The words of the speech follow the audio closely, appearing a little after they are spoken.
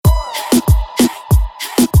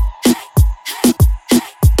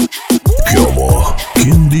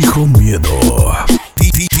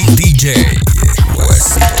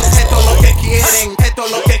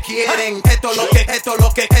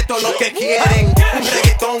bien. Un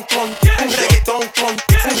reggaetón con, un reggaetón con,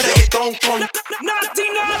 un reggaetón con.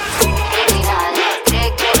 Criminal, qué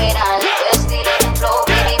criminal, tu estilo, tu flow,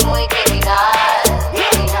 baby, muy criminal.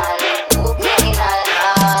 Criminal, criminal.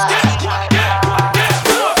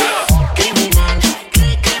 Criminal, qué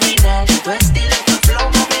criminal, tu estilo, tu flow,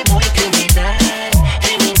 mami, muy criminal.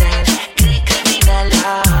 Criminal, qué criminal.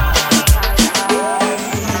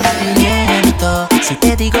 Miento, si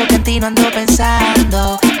te digo que en ti no ando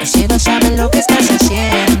pensando. Mi cielo sabe lo que estás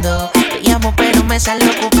haciendo. Te llamo pero me sale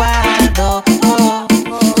ocupado.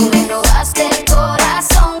 Tú me robaste el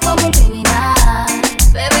corazón como un criminal.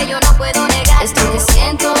 Bebé, yo no puedo negar. Esto que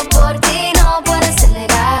siento por ti no puede ser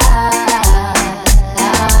legal.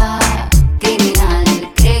 Criminal,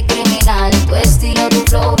 qué criminal. Tu estilo, tu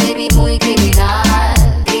flow, baby, muy criminal.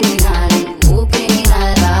 Criminal,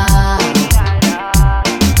 criminal.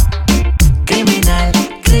 Criminal,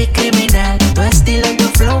 qué criminal. Tu estilo, tu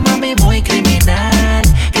flow, mami, muy criminal.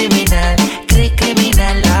 Criminal, qué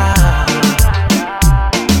criminal.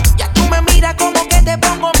 Ya tú me miras como que te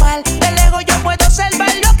pongo mal. De lejos yo puedo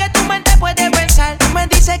observar lo que tu mente puede pensar. Tú me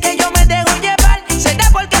dices que yo me dejo llevar. Será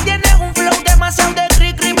porque tienes un flow demasiado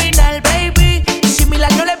de criminal, baby.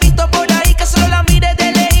 Similar no le he visto por ahí, que solo la mire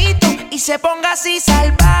de lejito y se ponga así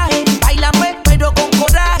salvaje. Báilame pero con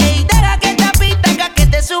coraje y deja que esta pista haga que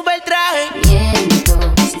te sube el traje.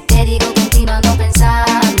 Miento, si te digo que en ti no ando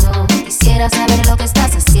pensando. Quisiera saber lo que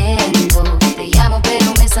estás haciendo. Te llamo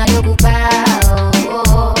pero me sale ocupado.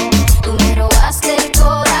 Tú me robaste el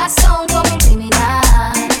corazón como un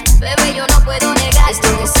criminal. Bebé, yo no puedo negar. Esto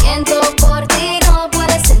que siento por ti no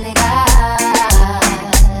puede ser legal.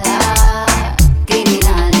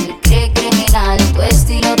 Criminal, qué criminal. Tu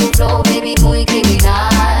estilo, tu flow, baby, muy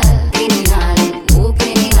criminal. Criminal,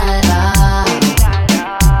 criminal.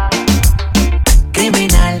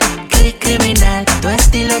 Criminal, qué criminal. Tu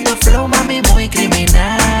estilo, tu flow, mami, muy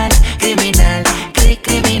criminal. Criminal, qué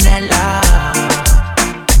criminal.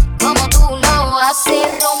 Como tú lo haces,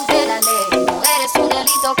 rompe la ley. No eres un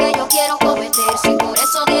delito que yo quiero cometer. Si por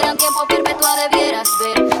eso dieran tiempo perpetua debieras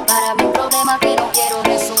ver. Para mí un problema que no quiero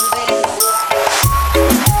resolver.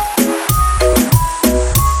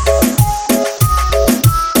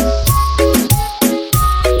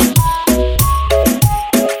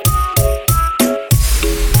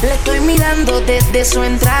 Le estoy mirando desde su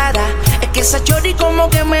entrada. Es que esa chori como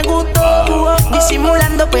que me gustó.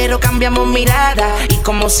 Disimulando pero cambiamos mirada. Y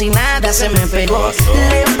como si nada se me pegó.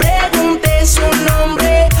 Le pregunté su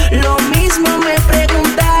nombre. Lo mismo me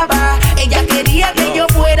preguntaba. Ella quería que yo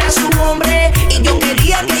fuera su hombre. Y yo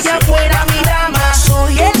quería que ella fuera mi dama.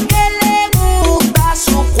 Soy el que le gusta.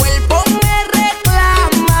 Su cuerpo me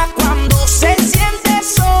reclama. Cuando se siente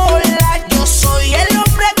sola. Yo soy el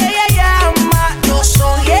hombre que ella llama. Yo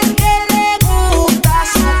soy el que le gusta.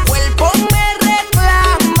 Su cuerpo me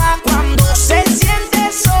reclama. Cuando se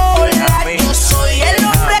siente sola. Yo soy el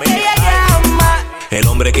hombre que ella llama. El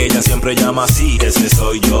hombre que ella siempre llama así, ese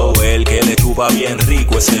soy yo. El que le chupa bien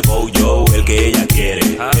rico ese yo. El que ella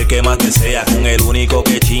quiere, el que más desea. Con el único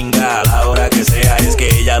que chinga a la hora que sea. Es que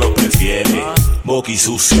ella lo prefiere boqui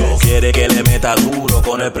sucio, quiere que le meta duro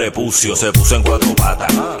con el prepucio. Se puso en cuatro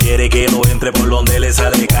patas, quiere que lo entre por donde le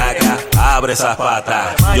sale caca. Abre esas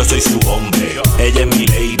patas, yo soy su hombre, ella es mi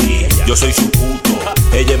lady. Yo soy su puto,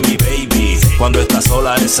 ella es mi baby. Cuando está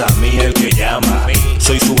sola es a mí el que llama.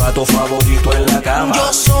 Soy su gato favorito en la cama.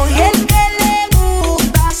 Yo soy el que le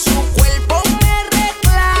gusta, su cuerpo me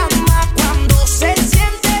reclama. Cuando se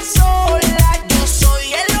siente sola, yo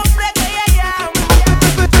soy el hombre que ella llama.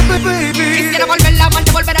 Quisiera volver a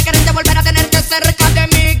amarte, volver a quererte, volver a tenerte cerca de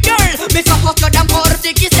mí, girl. Mis ojos lloran por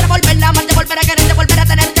ti. Quisiera volver a amarte, volver a quererte, volver a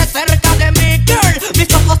tenerte cerca de mí, girl.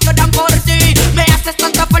 Mis ojos lloran por ti. Me haces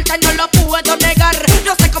tanta falta y no lo puedo negar.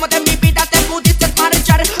 No sé cómo de mi vida te pudiste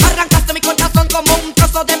marchar. Arrancaste mi corazón como un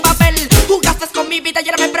trozo de papel. Jugaste con mi vida y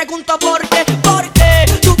ahora me pregunto por qué.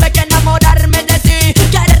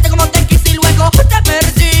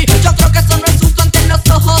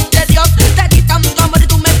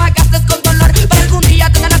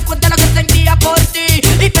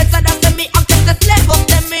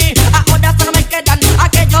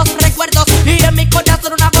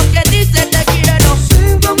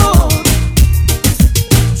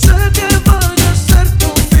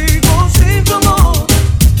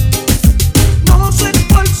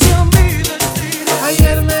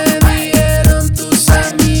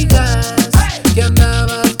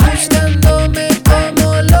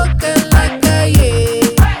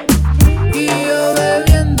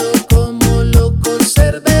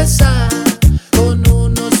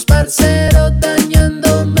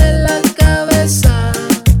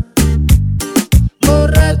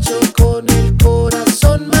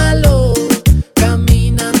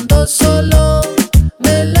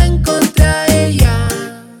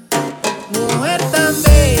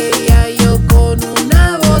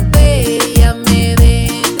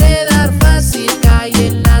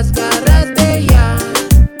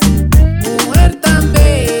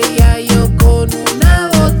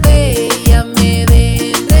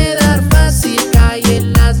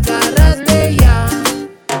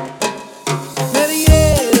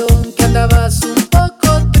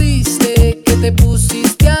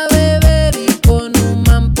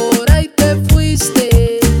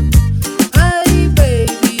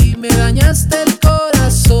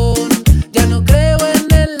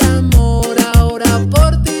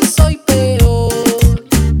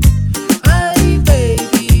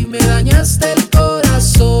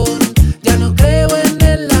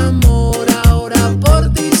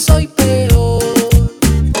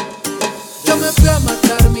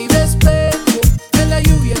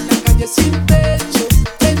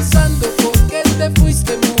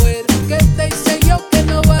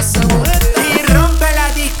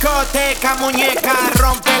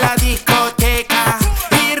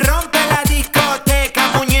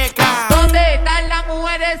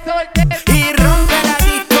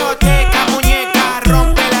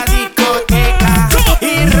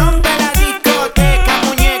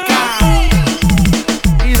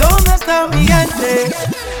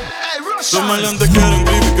 Los maleantes quieren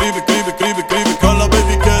gribi, gribi, gribi, gribi, gribi, con la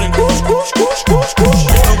baby quieren kush, kush, kush, kush, kush.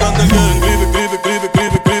 Los cantantes quieren gribi, gribi, gribi,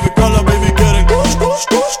 gribi, gribi, con la baby quieren kush, kush,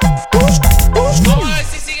 kush, kush, kush. Vamos a ver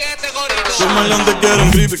si sigue este gorito. Los maleantes quieren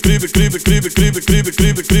gribi, gribi, gribi, gribi, gribi, gribi,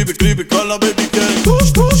 gribi, gribi, gribi, con la baby quieren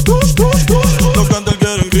kush, kush, kush, kush, kush. Los cantantes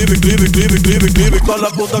quieren gribi, gribi, gribi, gribi, gribi, con la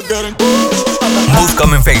puta quieren kush.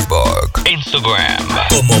 Búscame en Facebook, Instagram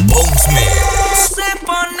como BonesMixx. Se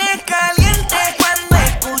pone caliente cuando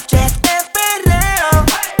escucha este perreo.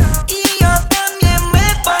 Y yo también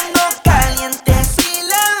me pongo caliente si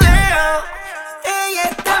la veo. Ella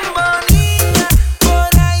es tan bonita,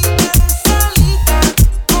 por ahí tan solita,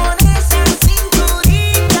 con esa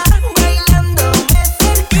cinturita, bailándome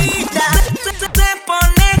cerquita. Se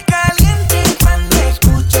pone caliente cuando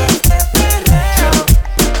escucha este perreo.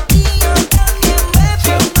 Y yo también me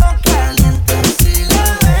pongo caliente si la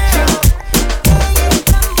veo. Ella es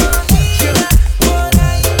tan bonita, por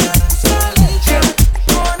ahí tan solita,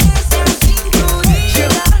 con esa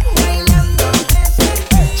cinturita, bailándome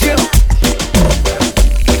cerquita.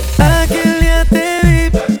 Aquel día te vi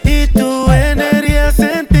y tu energía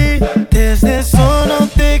sentí. Desde solo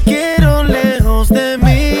te quiero lejos de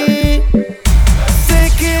mí.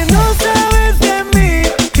 Sé que no sabes de mí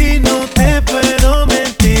y no te puedo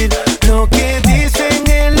mentir. Lo que dicen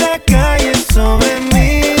en la calle sobre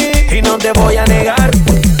mí y no te voy a negar.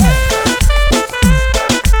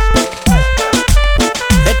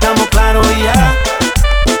 Estamos claros ya.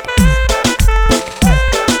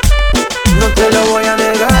 No te lo voy a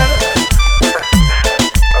negar.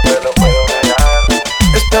 No te lo puedo negar.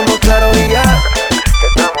 Estamos claros y ya.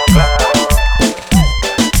 Estamos claros.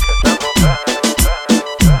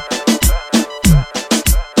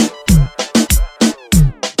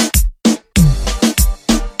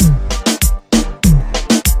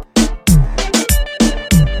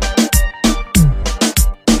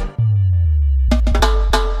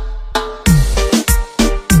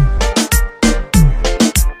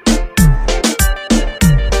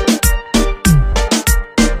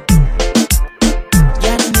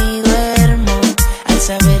 Ya ni duermo al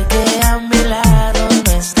saber que a mi lado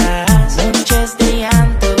no estás. Noches de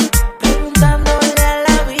llanto, preguntándole a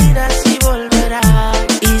la vida si volverá.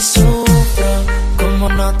 Y sufro como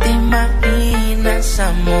no te imaginas,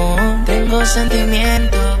 amor. Tengo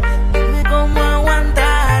sentimiento, dime cómo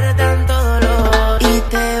aguantar tanto dolor. Y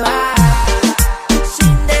te vas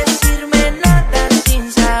sin decirme nada,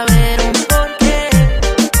 sin saber un porqué.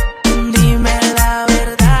 Dime la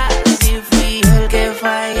verdad, si fui el que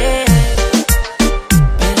fallé.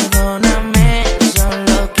 Perdóname,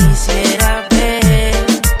 solo quisiera ver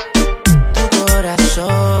tu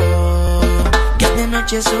corazón. Ya de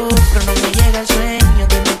noche sufro, no me llega el sueño.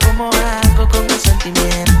 Dime cómo hago con mi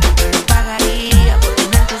sentimiento. Pero pagaría por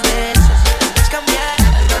tener tus besos. Es cambiar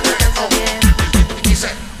algo que te hace bien. Dice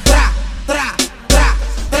tra, tra, tra,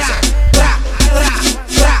 tra, tra, tra, tra,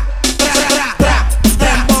 tra, tra, tra,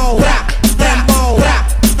 dembow, dembow,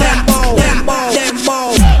 dembow, dembow, dembow.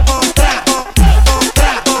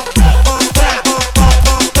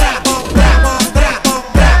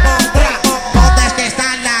 ¿Dónde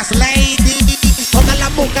están las ladies? Todas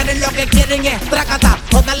las mujeres lo que quieren es tracata.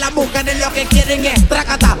 Todas las mujeres lo que quieren es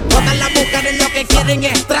tracata. Todas las mujeres lo que quieren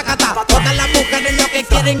es tracata. Todas las mujeres lo que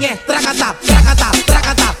quieren es tracata, tracata,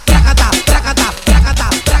 tracata, tracata, tracata, tracata,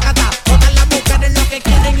 tracata. Todas las mujeres lo que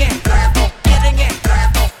quieren es reggaetón, quieren es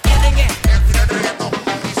reggaetón, quieren es reggaetón.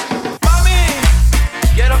 Mami,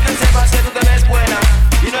 quiero que sepas que tú te ves buena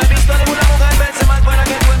y no he visto a ninguna mujer verse más buena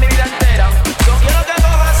que tú en mi vida entera. Yo quiero que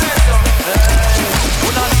cojas esto.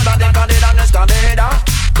 Una diva de cadera no es cadera.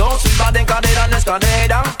 Dos divas de cadera no es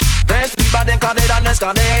cadera. Tres divas de cadera no es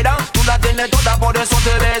cadera. Tú la tienes toda, por eso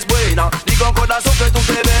te ves buena. Digo corazón que tú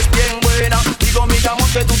te ves bien buena. Digo mi amor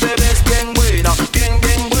que tú te ves bien buena. Bien,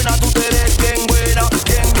 bien buena, tú te ves bien buena.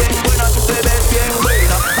 Bien, bien buena, tú te ves bien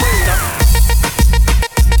buena, buena.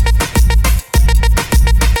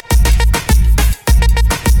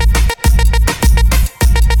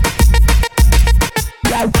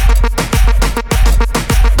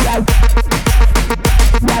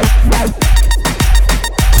 Wow.